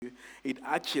it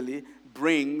actually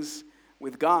brings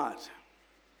with God.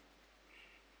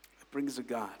 It brings with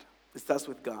God. It starts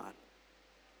with God.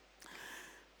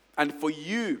 And for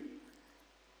you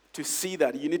to see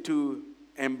that, you need to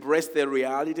embrace the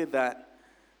reality that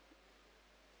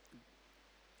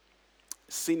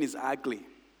sin is ugly.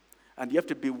 And you have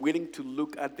to be willing to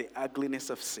look at the ugliness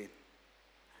of sin.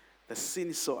 The sin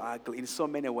is so ugly in so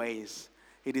many ways.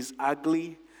 It is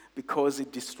ugly because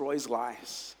it destroys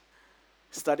lives,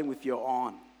 starting with your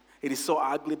own. It is so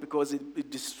ugly because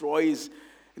it destroys,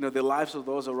 the lives of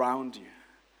those around you.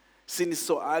 Sin is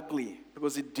so ugly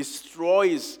because it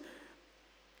destroys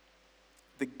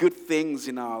the good things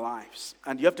in our lives.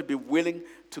 And you have to be willing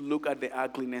to look at the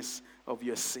ugliness of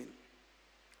your sin.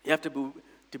 You have to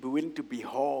be willing to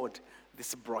behold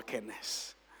this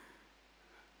brokenness.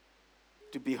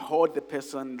 To behold the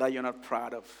person that you're not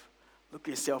proud of. Look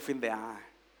yourself in the eye.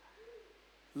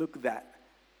 Look that.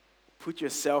 Put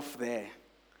yourself there.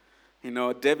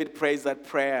 David prays that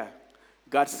prayer.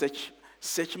 God,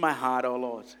 search my heart, oh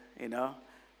Lord.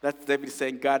 That's David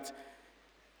saying, God,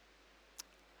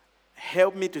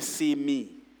 help me to see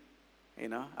me.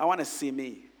 I want to see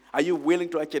me. Are you willing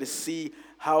to actually see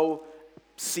how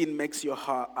sin makes your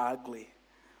heart ugly?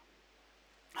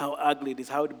 How ugly it is,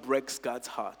 how it breaks God's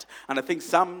heart. And I think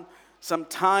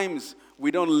sometimes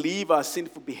we don't leave our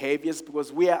sinful behaviors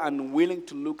because we are unwilling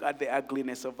to look at the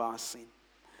ugliness of our sin.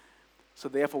 So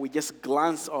therefore, we just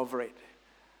glance over it.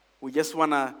 We just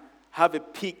want to have a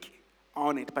peek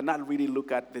on it, but not really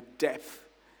look at the depth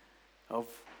of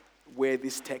where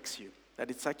this takes you.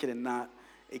 That it's actually not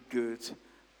a good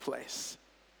place.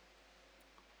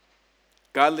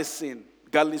 Godly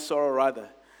sorrow rather,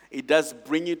 it does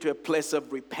bring you to a place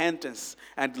of repentance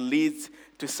and leads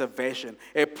to salvation.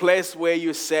 A place where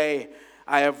you say,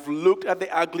 I have looked at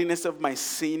the ugliness of my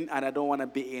sin and I don't want to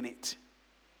be in it.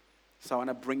 So I want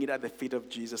to bring it at the feet of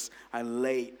Jesus and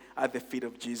lay it at the feet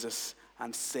of Jesus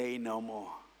and say no more.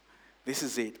 This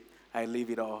is it. I leave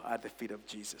it all at the feet of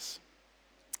Jesus.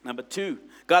 Number 2,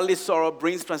 godly sorrow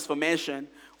brings transformation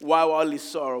while worldly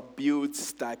sorrow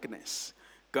builds stuckness.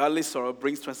 Godly sorrow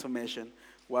brings transformation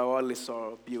while worldly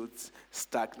sorrow builds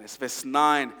stuckness. Verse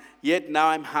 9, yet now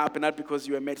I'm happy, not because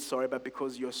you were made sorry, but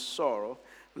because your sorrow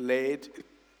led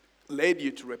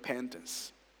you to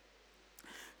repentance.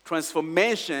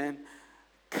 Transformation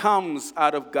comes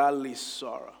out of godly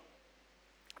sorrow.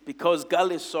 Because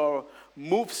godly sorrow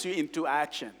moves you into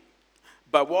action.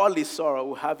 But worldly sorrow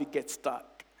will have you get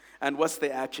stuck. And what's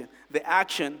the action? The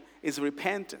action is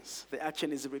repentance. The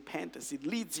action is repentance. It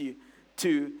leads you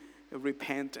to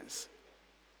repentance.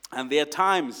 And there are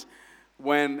times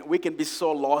when we can be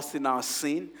so lost in our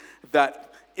sin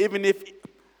that even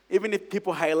if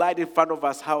people highlight in front of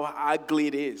us how ugly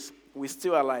it is, we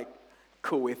still are like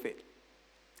cool with it.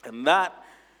 And that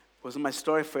was my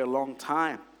story for a long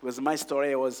time. It was my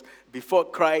story. I was before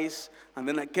Christ, and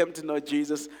then I came to know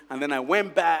Jesus, and then I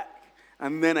went back,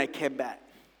 and then I came back.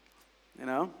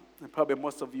 And probably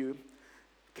most of you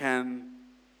can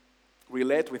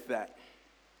relate with that.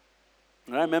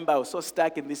 And I remember I was so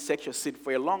stuck in this sexual sin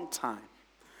for a long time.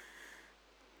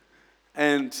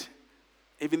 And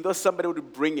even though somebody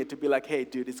would bring it to be like, hey,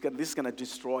 dude, this is going to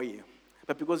destroy you.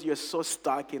 But because you're so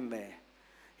stuck in there,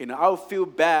 I'll feel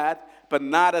bad, but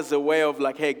not as a way of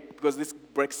like, hey, because this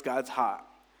breaks God's heart.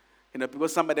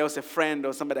 Because somebody else, a friend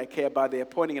or somebody I care about, they're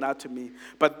pointing it out to me.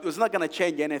 But it was not going to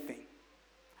change anything.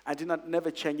 I did not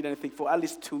never change anything for at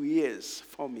least 2 years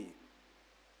for me.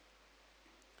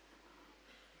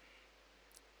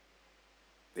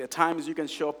 There are times you can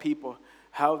show people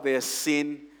how their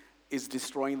sin is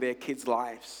destroying their kids'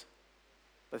 lives,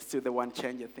 but still they won't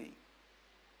change a thing.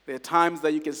 There are times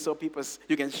that you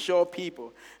can show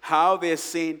people how their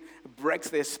sin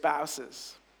breaks their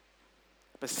spouses,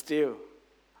 but still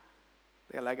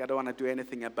they're like, I don't want to do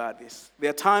anything about this.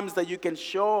 There are times that you can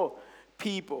show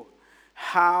people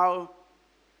how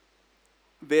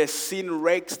their sin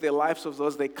wrecks the lives of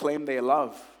those they claim they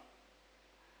love,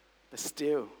 but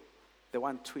still they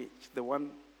want twitch, they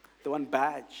want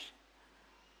badge.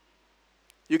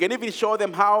 You can even show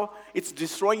them how it's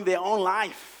destroying their own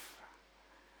life,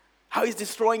 how it's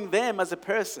destroying them as a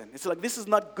person. It's like, this is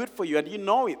not good for you, and you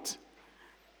know it,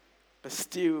 but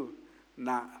still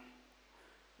not.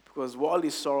 Because worldly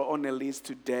sorrow only leads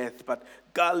to death, but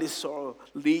godly sorrow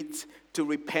leads to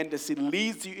repentance. It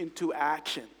leads you into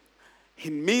action.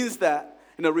 It means that,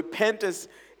 repentance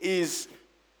is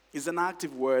an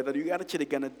active word, that you're actually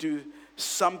going to do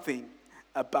something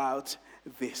about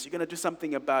this. You're going to do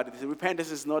something about it.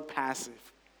 Repentance is not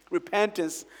passive.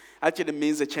 Repentance actually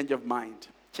means a change of mind,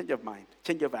 change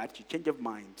of attitude, change of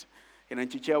mind. In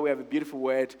Chichewa, we have a beautiful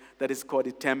word that is called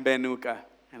itembenuka.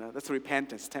 That's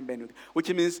repentance, tembenuka, which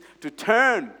means to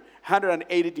turn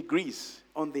 180 degrees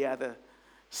on the other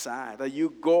side. That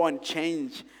you go and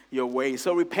change your ways.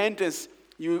 So repentance,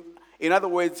 in other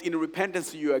words, in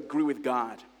repentance, you agree with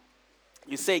God.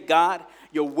 You say, God,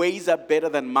 your ways are better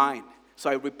than mine, so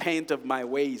I repent of my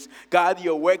ways. God,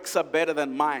 your works are better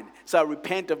than mine, so I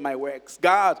repent of my works.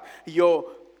 God, your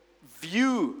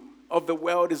view of the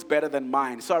world is better than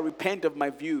mine, so I repent of my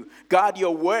view. God,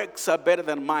 your works are better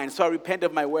than mine, so I repent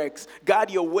of my works.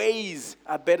 God, your ways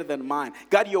are better than mine.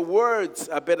 God, your words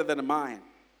are better than mine,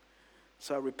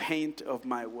 so I repent of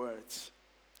my words.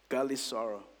 Godly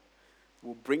sorrow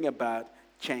will bring about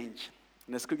change.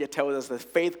 And the scripture tells us that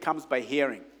faith comes by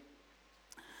hearing,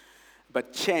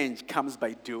 but change comes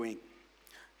by doing.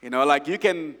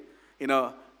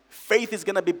 Faith is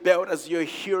going to be built as you're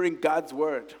hearing God's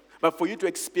word. But for you to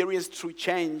experience true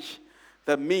change,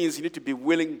 that means you need to be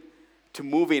willing to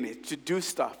move in it, to do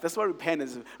stuff. That's what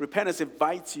repentance is. Repentance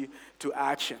invites you to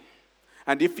action.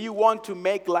 And if you want to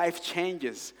make life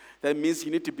changes, that means you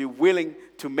need to be willing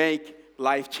to make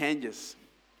life changes.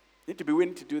 You need to be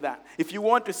willing to do that. If you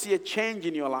want to see a change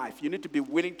in your life, you need to be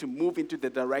willing to move into the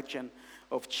direction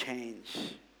of change.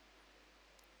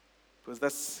 Because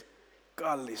that's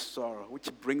godly sorrow, which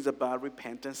brings about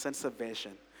repentance and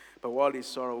salvation. But worldly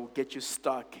sorrow will get you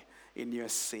stuck in your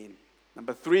sin.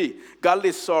 Number 3,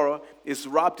 godly sorrow is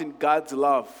wrapped in God's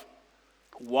love,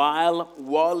 while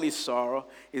worldly sorrow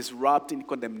is wrapped in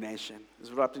condemnation.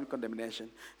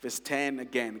 Verse 10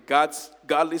 again,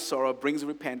 godly sorrow brings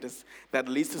repentance that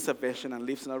leads to salvation and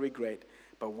leaves no regret.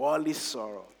 But worldly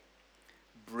sorrow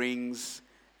brings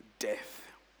death.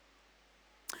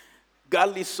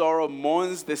 Godly sorrow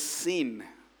mourns the sin,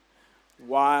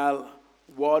 while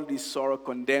worldly sorrow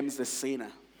condemns the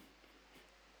sinner.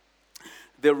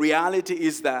 The reality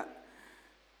is that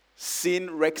sin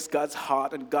wrecks God's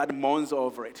heart and God mourns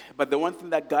over it. But the one thing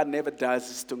that God never does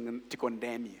is to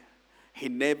condemn you. He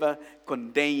never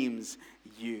condemns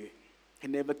you. He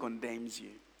never condemns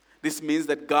you. This means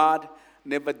that God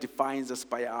never defines us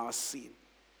by our sin.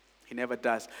 He never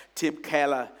does. Tim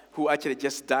Keller, who actually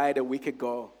just died a week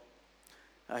ago,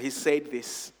 he said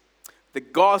this: the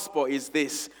gospel is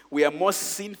this: we are more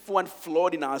sinful and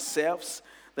flawed in ourselves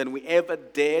than we ever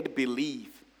dared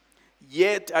believe.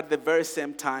 Yet at the very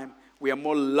same time, we are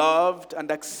more loved and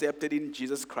accepted in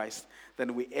Jesus Christ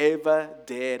than we ever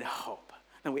dared hope.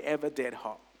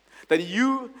 That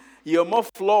you're more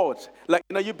flawed.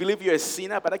 You believe you're a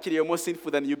sinner, but actually you're more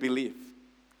sinful than you believe.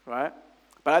 Right?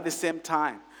 But at the same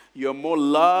time, you're more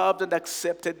loved and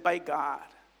accepted by God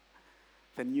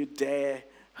than you dare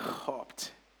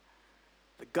hoped.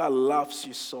 That God loves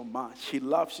you so much. He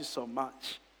loves you so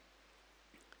much.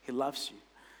 He loves you.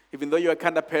 Even though you're a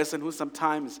kind of person who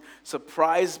sometimes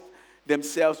surprise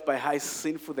themselves by how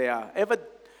sinful they are. Ever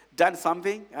done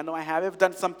something? I know I have. Ever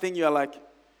done something you're like,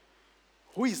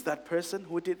 who is that person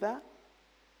who did that?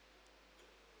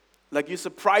 Like you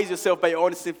surprise yourself by your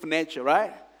own sinful nature,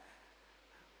 right?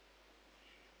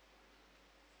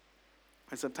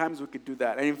 And sometimes we could do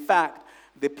that. And in fact,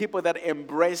 the people that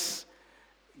embrace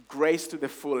grace to the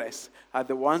fullest are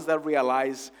the ones that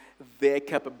realize their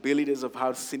capabilities of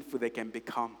how sinful they can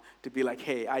become. To be like,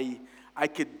 hey, I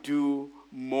could do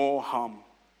more harm.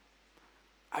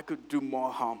 I could do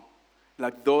more harm.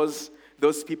 Like those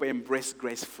people embrace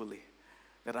grace fully.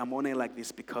 That I'm only like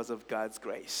this because of God's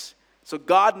grace. So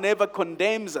God never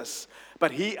condemns us,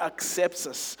 but He accepts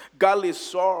us. Godly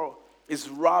sorrow is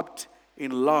wrapped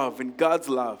in love, in God's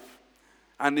love.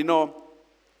 And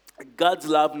God's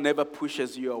love never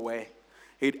pushes you away.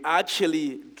 It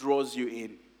actually draws you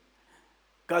in.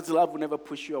 God's love will never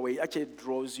push you away. It actually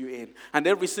draws you in. And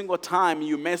every single time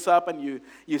you mess up and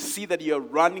you see that you're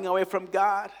running away from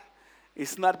God,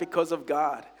 it's not because of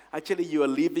God. Actually, you are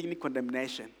living in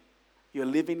condemnation. You're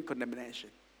living in condemnation.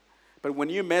 But when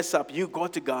you mess up, you go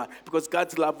to God because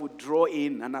God's love will draw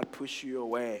in and not push you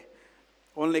away.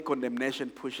 Only condemnation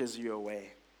pushes you away.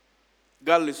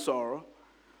 Godly sorrow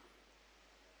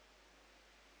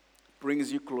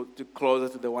brings you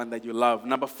closer to the one that you love.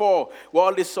 Number 4,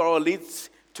 worldly sorrow leads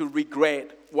to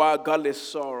regret, while godly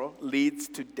sorrow leads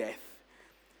to death.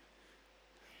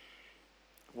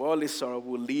 Worldly sorrow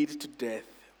will lead to death.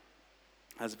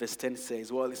 As verse 10 says,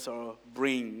 worldly sorrow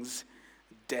brings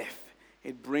death.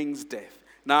 It brings death.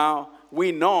 Now,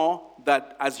 we know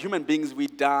that as human beings, we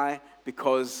die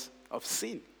because of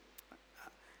sin.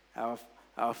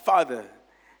 Our father,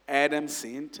 Adam,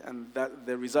 sinned, and that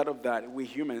the result of that, we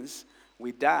humans,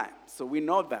 we die. So we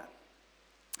know that.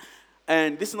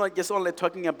 And this is not just only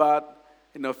talking about,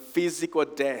 physical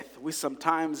death, which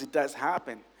sometimes it does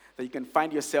happen. that you can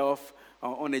find yourself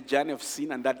on a journey of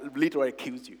sin, and that literally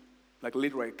kills you. Like,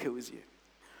 literally kills you.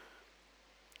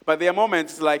 But there are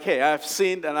moments like, hey, I've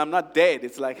sinned and I'm not dead.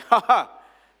 It's like,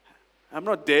 I'm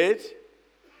not dead.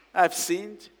 I've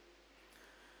sinned.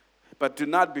 But do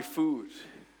not be fooled.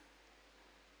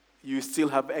 You still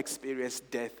have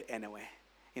experienced death anyway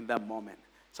in that moment.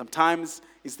 Sometimes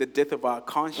it's the death of our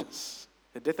conscience.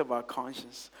 The death of our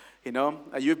conscience.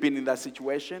 You've been in that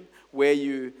situation where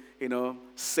you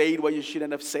said what you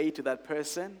shouldn't have said to that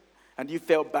person, and you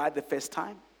felt bad the first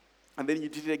time. And then you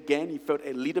did it again, you felt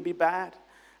a little bit bad.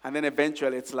 And then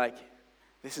eventually it's like,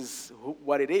 this is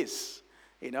what it is.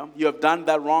 You have done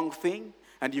that wrong thing,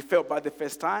 and you felt bad the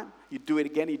first time. You do it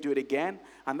again,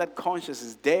 and that conscience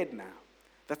is dead now.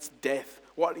 That's death.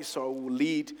 What you saw will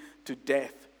lead to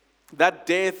death. That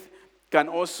death can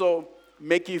also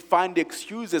make you find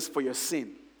excuses for your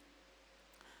sin.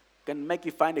 Can make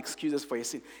you find excuses for your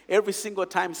sin. Every single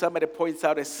time somebody points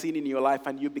out a sin in your life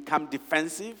and you become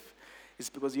defensive, it's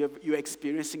because you're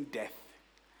experiencing death.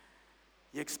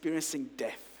 You're experiencing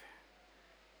death.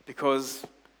 Because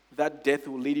that death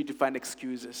will lead you to find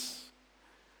excuses.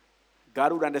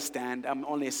 God would understand. I'm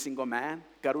only a single man.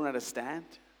 God would understand.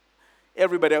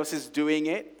 Everybody else is doing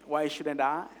it. Why shouldn't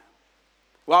I?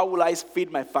 Why will I feed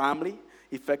my family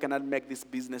if I cannot make this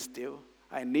business deal?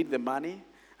 I need the money.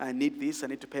 I need this. I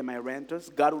need to pay my renters.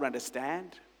 God would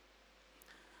understand.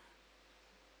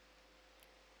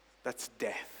 That's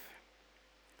death.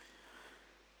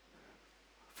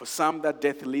 For some, that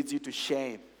death leads you to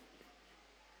shame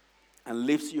and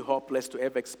leaves you hopeless to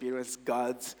ever experience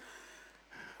God's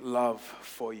love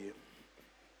for you.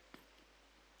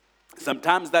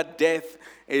 Sometimes that death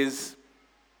is,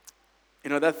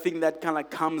 that thing that kind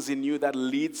of comes in you that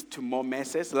leads to more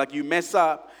messes. Like you mess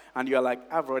up and you're like,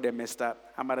 I've already messed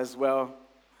up. I might as well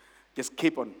just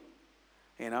keep on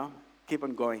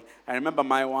going. I remember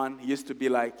my one used to be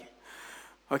like,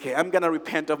 okay, I'm going to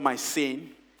repent of my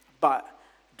sin, but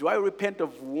do I repent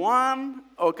of one,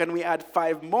 or can we add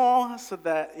 5 more so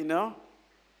that,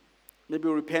 maybe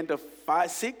we repent of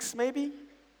 5, 6 maybe?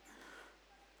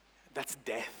 That's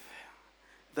death.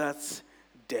 That's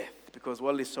death, because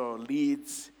worldly sorrow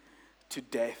leads to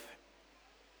death.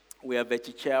 We have a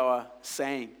Chichewa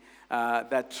saying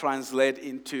that translates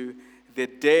into the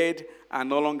dead are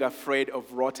no longer afraid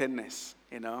of rottenness.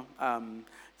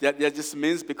 That just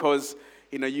means because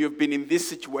you've been in this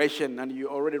situation and you're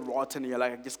already rotten, you're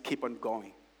like, just keep on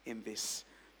going in this.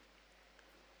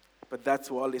 But that's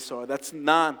worldly sorrow. That's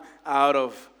not out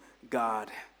of God.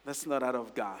 That's not out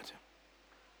of God.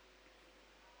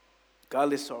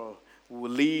 Godly sorrow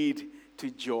will lead to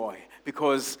joy,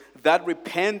 because that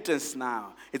repentance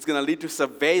now, it's going to lead to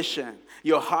salvation.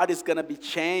 Your heart is going to be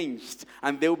changed,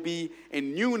 and there will be a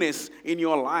newness in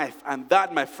your life, and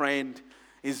that, my friend,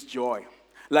 is joy.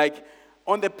 Like,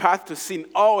 on the path to sin,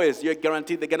 always you're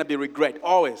guaranteed there's going to be regret.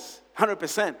 Always.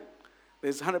 100%.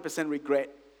 There's 100% regret.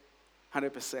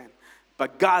 100%.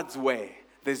 But God's way,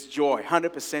 there's joy.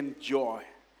 100% joy.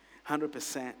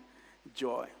 100%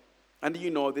 joy. And you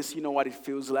know this. You know what it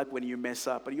feels like when you mess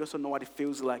up. But you also know what it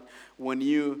feels like when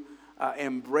you are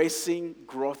embracing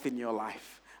growth in your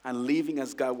life and living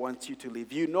as God wants you to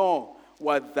live. You know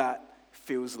what that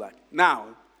feels like. Now,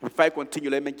 if I continue,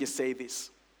 let me just say this.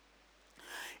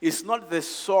 It's not the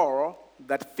sorrow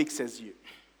that fixes you.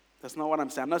 That's not what I'm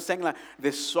saying. I'm not saying like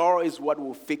the sorrow is what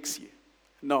will fix you.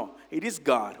 No, it is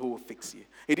God who will fix you.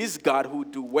 It is God who will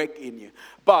do work in you.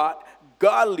 But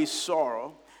godly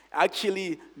sorrow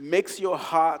actually makes your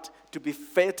heart to be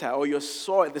fertile, or your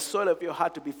soil, the soil of your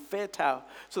heart to be fertile,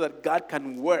 so that God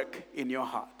can work in your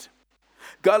heart.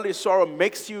 Godly sorrow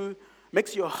makes your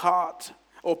heart,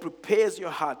 or prepares your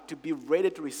heart to be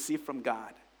ready to receive from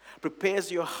God.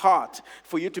 Prepares your heart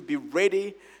for you to be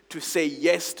ready to say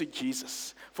yes to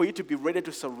Jesus. For you to be ready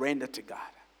to surrender to God.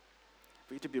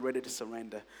 For you to be ready to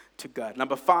surrender to God.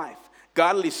 Number 5,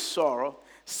 godly sorrow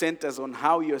centers on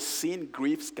how your sin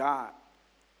grieves God.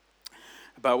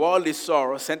 But worldly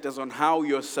sorrow centers on how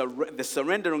the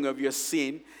surrendering of your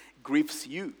sin grieves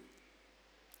you.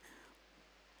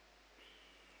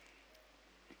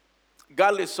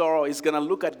 Godly sorrow is going to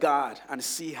look at God and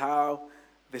see how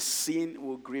the sin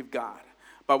will grieve God.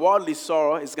 But worldly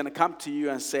sorrow is going to come to you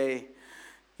and say,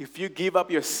 if you give up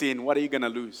your sin, what are you going to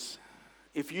lose?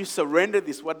 If you surrender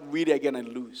this, what really are you going to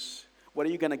lose? What are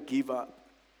you going to give up?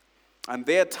 And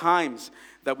there are times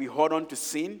that we hold on to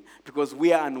sin because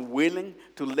we are unwilling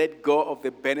to let go of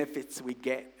the benefits we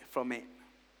get from it.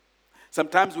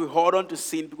 Sometimes we hold on to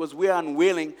sin because we are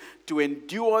unwilling to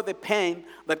endure the pain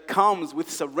that comes with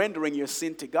surrendering your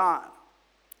sin to God.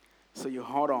 So you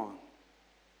hold on.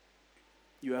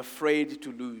 You're afraid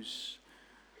to lose.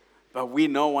 But we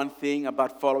know one thing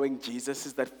about following Jesus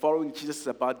is that following Jesus is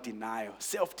about denial,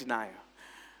 self-denial.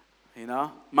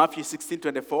 Matthew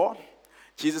 16:24,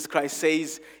 Jesus Christ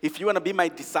says, if you want to be my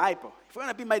disciple,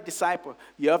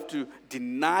 you have to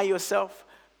deny yourself,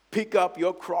 pick up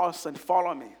your cross and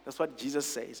follow me. That's what Jesus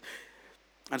says.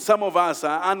 And some of us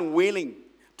are unwilling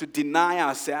to deny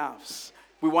ourselves.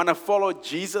 We want to follow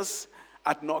Jesus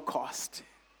at no cost.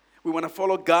 We want to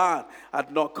follow God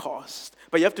at no cost.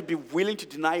 But you have to be willing to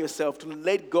deny yourself, to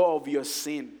let go of your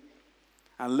sin.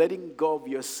 And letting go of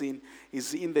your sin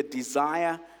is in the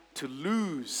desire to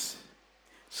lose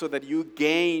so that you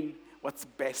gain what's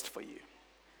best for you.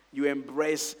 You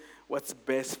embrace what's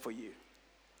best for you.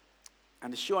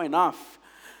 And sure enough,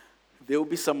 there will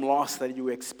be some loss that you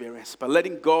experience. But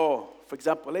letting go, for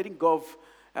example, letting go of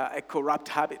a corrupt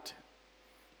habit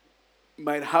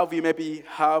might have you maybe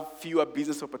have fewer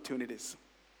business opportunities.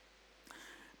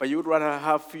 But you would rather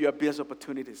have fewer business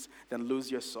opportunities than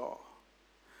lose your soul.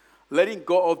 Letting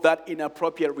go of that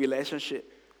inappropriate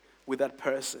relationship with that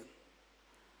person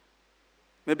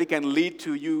maybe can lead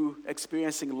to you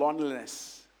experiencing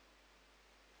loneliness.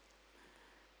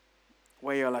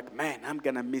 Where you're like, man, I'm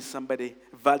going to miss somebody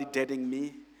validating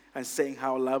me and saying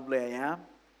how lovely I am.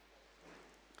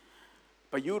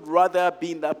 But you'd rather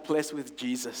be in that place with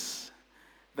Jesus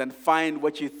than find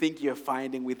what you think you're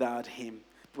finding without him.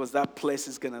 Because that place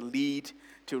is going to lead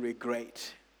to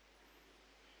regret.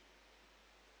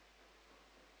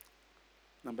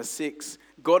 Number 6,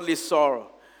 godly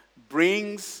sorrow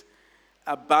brings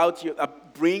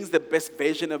the best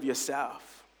version of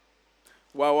yourself,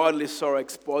 while worldly sorrow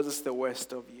exposes the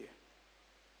worst of you.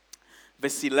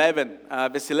 Verse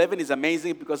 11 is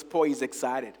amazing because Paul is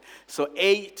excited. So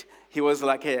 8, he was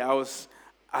like, hey,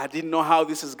 I didn't know how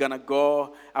this is going to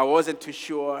go. I wasn't too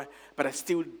sure, but I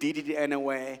still did it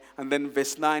anyway. And then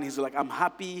verse 9, he's like, I'm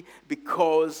happy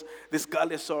because this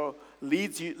godly sorrow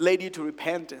led you to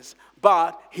repentance.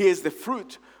 But here's the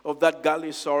fruit of that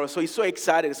godly sorrow. So he's so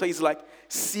excited. So he's like,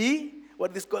 see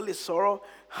what this godly sorrow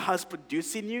has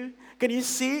produced in you? Can you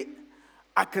see?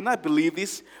 I cannot believe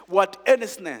this. What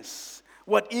earnestness,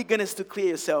 what eagerness to clear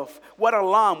yourself, what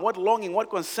alarm, what longing, what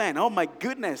concern. Oh my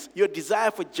goodness, your desire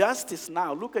for justice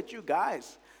now. Look at you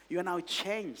guys. You are now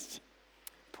changed.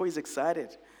 Paul is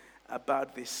excited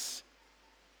about this.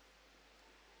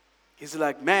 He's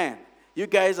like, man, you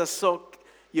guys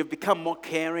you've become more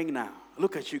caring now.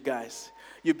 Look at you guys.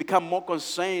 You've become more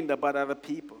concerned about other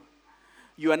people.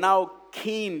 You are now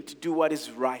keen to do what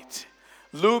is right.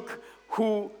 Look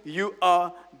who you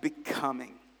are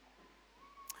becoming.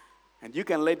 And you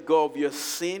can let go of your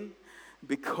sin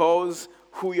because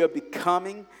who you're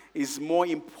becoming is more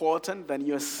important than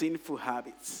your sinful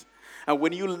habits. And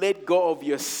when you let go of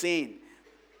your sin,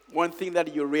 one thing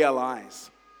that you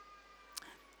realize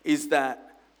is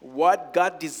that what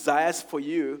God desires for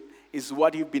you is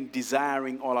what you've been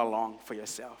desiring all along for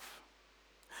yourself.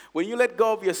 When you let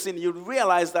go of your sin, you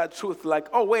realize that truth, like,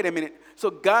 oh, wait a minute. So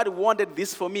God wanted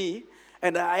this for me,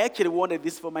 and I actually wanted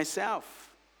this for myself.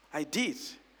 I did.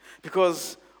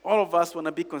 Because all of us want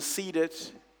to be considered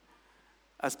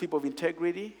as people of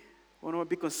integrity. We want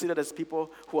to be considered as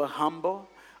people who are humble,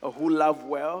 or who love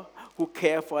well, who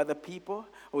care for other people,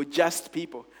 or just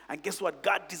people. And guess what?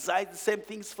 God desires the same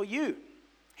things for you.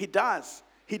 He does.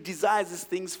 He desires these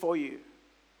things for you.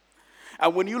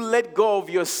 And when you let go of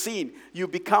your sin, you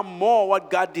become more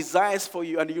what God desires for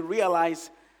you, and you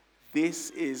realize, this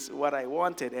is what I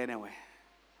wanted anyway.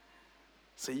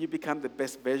 So you become the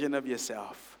best version of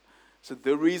yourself. So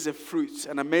there is a fruit,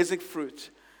 an amazing fruit,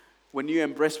 when you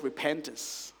embrace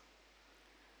repentance.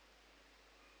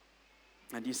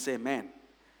 And you say, man,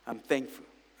 I'm thankful.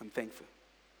 I'm thankful.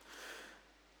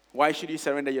 Why should you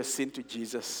surrender your sin to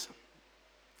Jesus?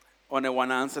 Only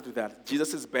one answer to that.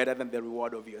 Jesus is better than the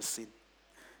reward of your sin.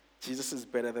 Jesus is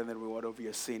better than the reward of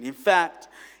your sin. In fact,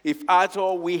 if at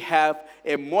all we have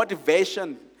a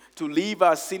motivation to leave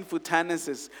our sinful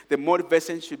tendencies, the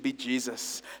motivation should be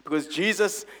Jesus. Because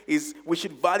we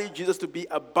should value Jesus to be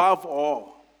above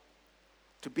all.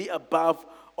 To be above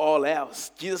all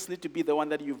else. Jesus needs to be the one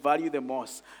that you value the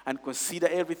most and consider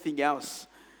everything else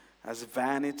as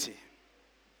vanity.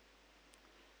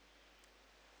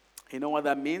 You know what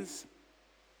that means?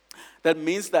 That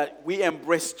means that we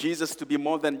embrace Jesus to be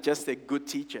more than just a good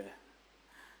teacher.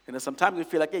 You know, sometimes we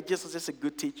feel like, hey, Jesus is just a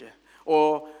good teacher.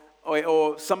 Or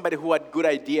somebody who had good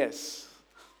ideas.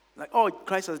 Like, oh,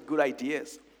 Christ has good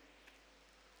ideas.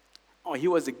 Oh, he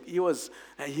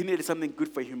needed something good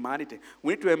for humanity.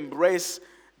 We need to embrace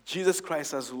Jesus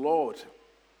Christ as Lord.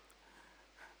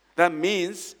 That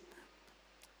means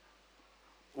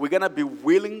we're going to be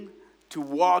willing to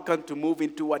walk and to move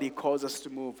into what he calls us to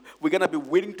move. We're going to be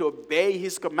willing to obey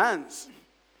his commands.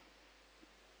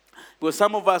 Because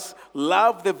some of us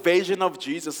love the vision of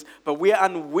Jesus, but we are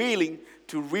unwilling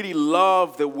to really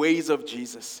love the ways of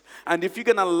Jesus. And if you're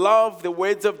going to love the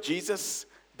ways of Jesus,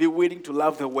 be willing to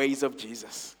love the ways of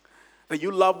Jesus. That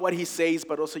you love what he says,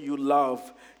 but also you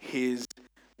love his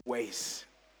ways.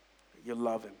 You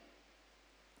love him.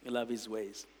 You love his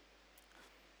ways.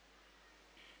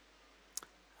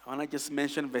 I want to just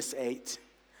mention verse 8.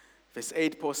 Verse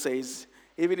 8, Paul says,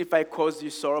 even if I caused you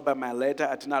sorrow by my letter,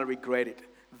 I do not regret it.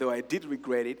 Though I did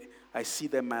regret it, I see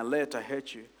that my letter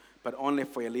hurt you, but only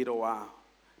for a little while.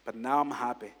 But now I'm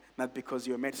happy, not because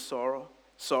you made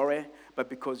sorry, but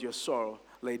because your sorrow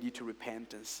led you to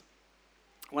repentance.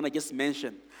 I want to just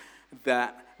mention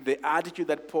that the attitude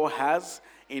that Paul has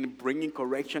in bringing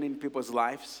correction in people's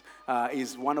lives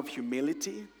is one of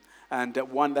humility and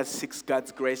one that seeks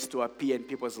God's grace to appear in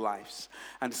people's lives.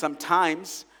 And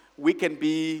sometimes we can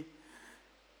be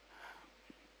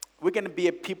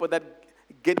a people that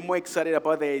get more excited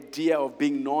about the idea of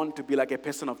being known to be like a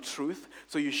person of truth.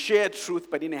 So you share truth,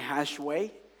 but in a harsh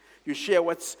way. You share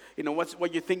what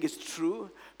you think is true,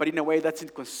 but in a way that's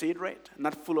inconsiderate,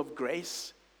 not full of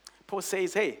grace. Paul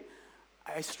says, hey,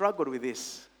 I struggled with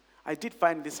this. I did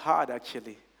find this hard,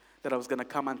 actually, that I was going to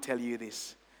come and tell you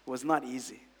this. It was not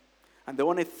easy. And the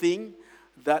only thing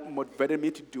that motivated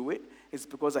me to do it is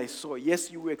because I saw,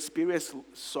 yes, you will experience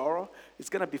sorrow. It's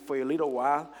going to be for a little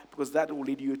while because that will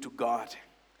lead you to God.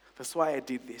 That's why I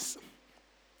did this.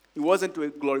 It wasn't to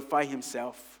glorify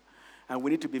himself. And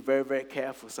we need to be very, very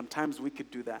careful. Sometimes we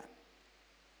could do that.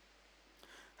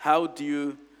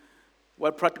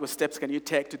 What practical steps can you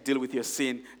take to deal with your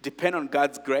sin? Depend on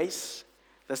God's grace.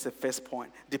 That's the first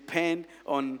point. Depend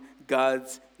on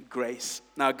God's grace.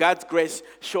 Now, God's grace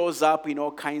shows up in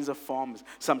all kinds of forms.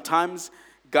 Sometimes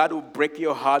God will break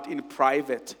your heart in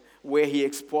private, where he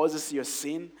exposes your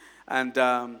sin, and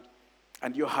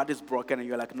your heart is broken, and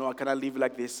you're like, no, I cannot live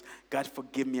like this. God,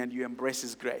 forgive me, and you embrace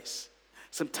his grace.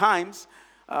 Sometimes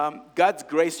God's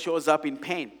grace shows up in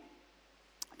pain.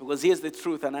 Because here's the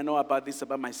truth, and I know about this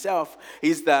about myself,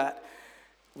 is that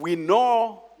we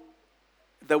know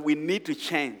that we need to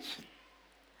change.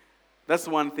 That's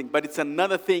one thing. But it's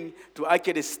another thing to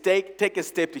actually take a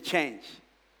step to change,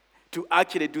 to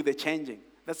actually do the changing.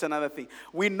 That's another thing.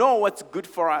 We know what's good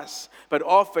for us, but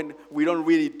often we don't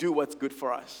really do what's good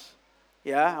for us.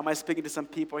 Yeah? Am I speaking to some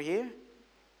people here?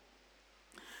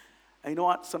 And you know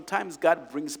what? Sometimes God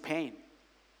brings pain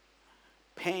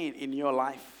in your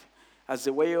life as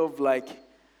a way of like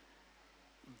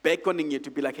beckoning you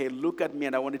to be like, hey, look at me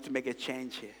and I wanted to make a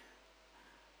change here.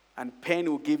 And pain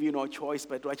will give you no choice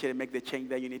but to actually make the change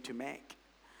that you need to make.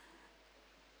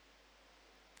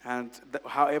 And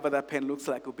however that pain looks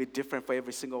like will be different for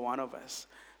every single one of us.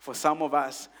 For some of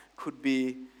us, could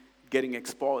be getting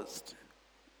exposed.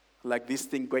 Like this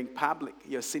thing going public,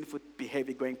 your sinful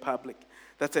behavior going public.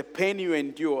 That's a pain you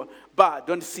endure, but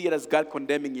don't see it as God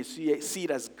condemning you. See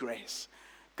it as grace.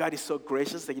 God is so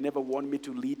gracious that he never wanted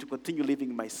me to continue living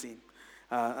in my sin.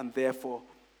 And therefore,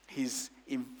 he's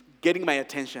getting my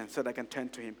attention so that I can turn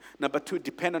to him. Number 2,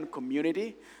 depend on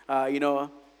community.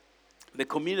 The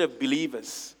community of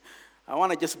believers. I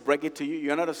want to just break it to you.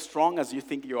 You're not as strong as you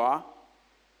think you are.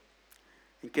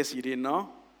 In case you didn't know.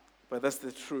 But that's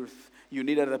the truth. You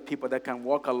need other people that can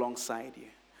walk alongside you.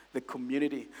 The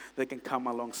community that can come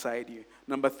alongside you.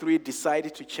 Number 3,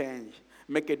 decide to change.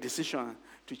 Make a decision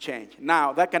to change.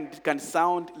 Now, that can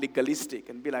sound legalistic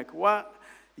and be like, what?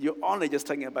 You're only just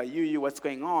talking about you, what's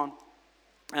going on.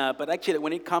 But actually,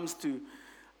 when it comes to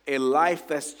a life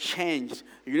that's changed,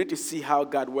 you need to see how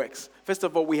God works. First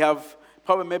of all, we have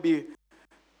probably maybe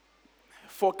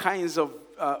 4 kinds of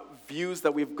views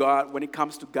that we've got when it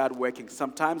comes to God working.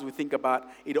 Sometimes we think about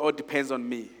it all depends on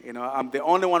me. I'm the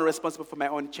only one responsible for my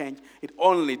own change. It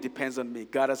only depends on me.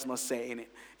 God has no say in it.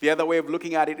 The other way of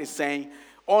looking at it is saying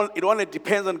it only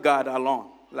depends on God alone.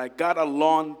 Like God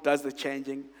alone does the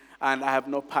changing, and I have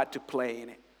no part to play in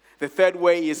it. The third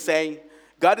way is saying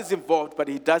God is involved, but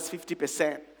he does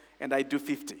 50%, and I do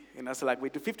 50. So like we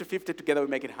do 50-50 together, we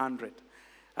make it 100.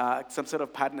 Some sort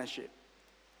of partnership.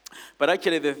 But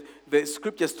actually, the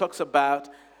scriptures talks about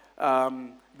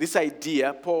this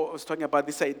idea. Paul was talking about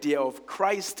this idea of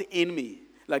Christ in me,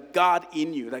 like God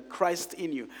in you, like Christ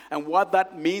in you. And what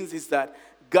that means is that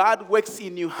God works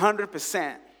in you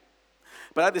 100%,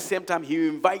 but at the same time, he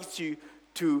invites you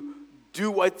to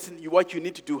do what you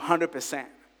need to do 100%.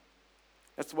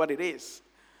 That's what it is.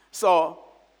 So,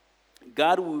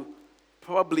 God will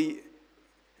probably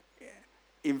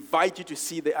invite you to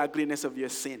see the ugliness of your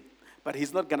sin. but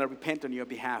he's not going to repent on your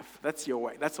behalf. That's your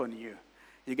way. That's on you.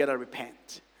 You got to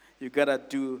repent. You got to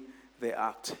do the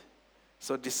act.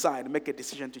 So decide, make a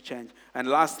decision to change. And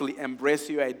lastly, embrace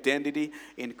your identity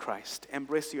in Christ.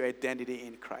 Embrace your identity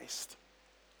in Christ.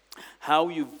 How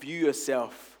you view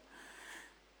yourself,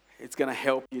 it's going to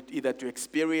help you either to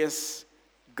experience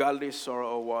godly sorrow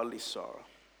or worldly sorrow.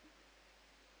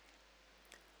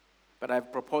 But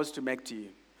I've proposed to make to you,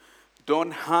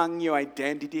 don't hang your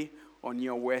identity on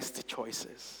your worst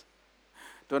choices.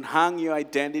 Don't hang your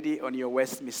identity on your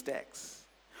worst mistakes.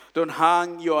 Don't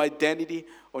hang your identity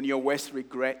on your worst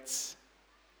regrets.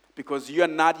 Because you are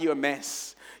not your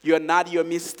mess. You are not your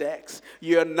mistakes.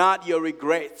 You are not your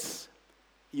regrets.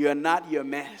 You are not your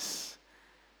mess.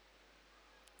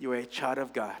 You are a child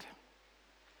of God.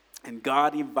 And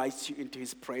God invites you into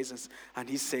his presence. And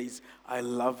he says, I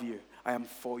love you. I am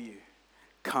for you.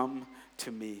 Come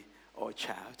to me, oh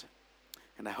child.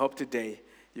 And I hope today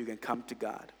you can come to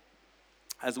God.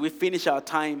 As we finish our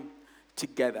time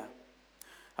together,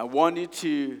 I want you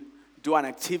to do an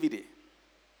activity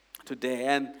today.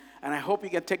 And I hope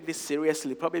you can take this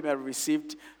seriously. Probably have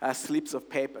received slips of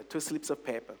paper, 2 slips of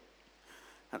paper.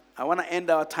 And I want to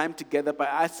end our time together by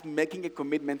us making a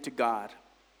commitment to God.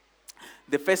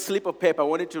 The first slip of paper, I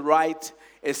want you to write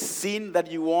a sin that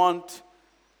you want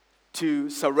to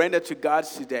surrender to God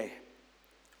today.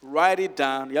 Write it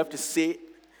down. You have to see it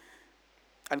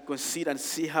and consider and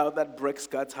see how that breaks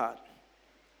God's heart.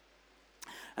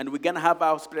 And we're going to have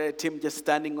our hospitality team just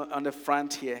standing on the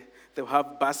front here. They'll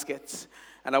have baskets.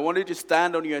 And I want you to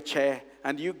stand on your chair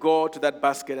and you go to that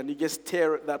basket and you just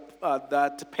tear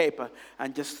that paper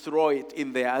and just throw it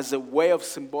in there as a way of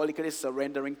symbolically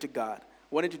surrendering to God.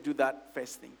 I want you to do that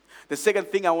first thing. The second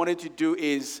thing I want you to do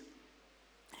is,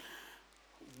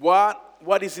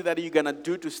 what is it that you're going to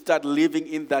do to start living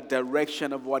in that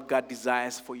direction of what God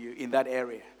desires for you in that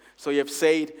area? So you have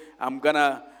said, I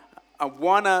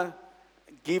want to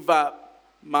give up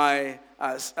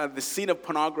the sin of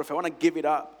pornography. I want to give it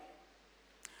up.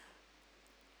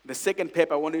 The second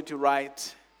paper, I want you to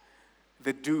write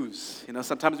the do's.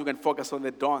 Sometimes we can focus on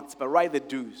the don'ts, but write the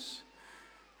do's.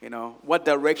 What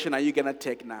direction are you going to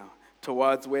take now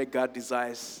towards where God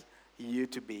desires you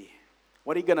to be?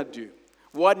 What are you going to do?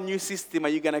 What new system are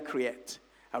you going to create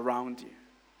around you?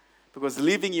 Because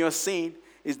living your sin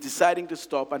is deciding to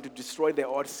stop and to destroy the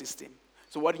old system.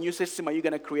 So what new system are you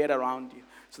going to create around you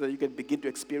so that you can begin to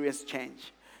experience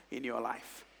change in your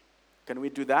life? Can we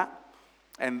do that?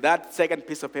 And that second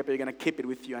piece of paper, you're going to keep it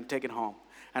with you and take it home.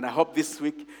 And I hope this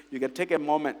week you can take a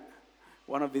moment,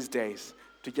 one of these days,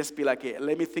 to just be like, hey,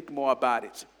 let me think more about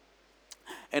it.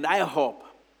 And I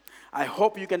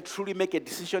hope you can truly make a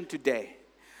decision today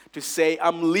to say,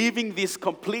 I'm leaving this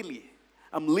completely.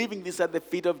 I'm leaving this at the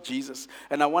feet of Jesus.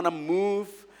 And I want to move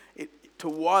it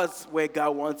towards where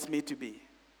God wants me to be.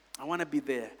 I want to be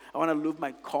there. I want to live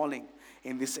my calling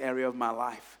in this area of my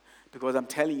life. Because I'm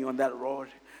telling you, on that road,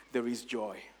 there is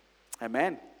joy.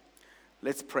 Amen.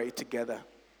 Let's pray together.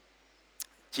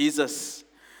 Jesus,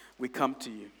 we come to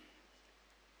you.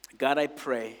 God, I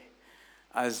pray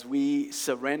as we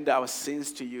surrender our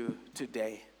sins to you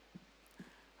today,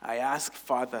 I ask,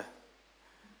 Father,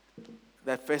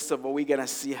 that first of all, we're going to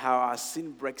see how our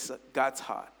sin breaks God's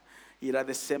heart. Yet at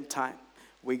the same time,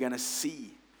 we're going to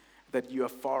see that you are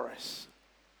for us.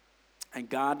 And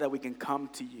God, that we can come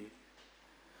to you.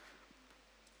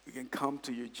 We can come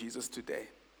to you, Jesus, today.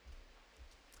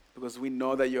 Because we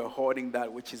know that you're holding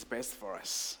that which is best for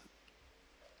us.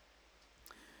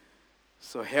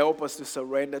 So help us to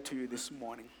surrender to you this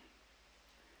morning.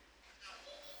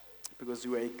 Because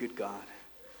you are a good God.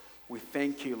 We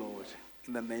thank you, Lord,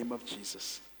 in the name of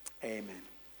Jesus. Amen.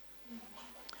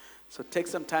 So take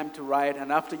some time to write,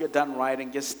 and after you're done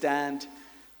writing, just stand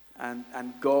and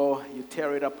go. You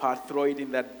tear it apart, throw it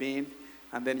in that bin,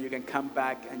 and then you can come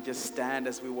back and just stand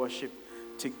as we worship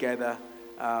together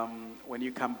when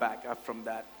you come back from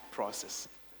that process.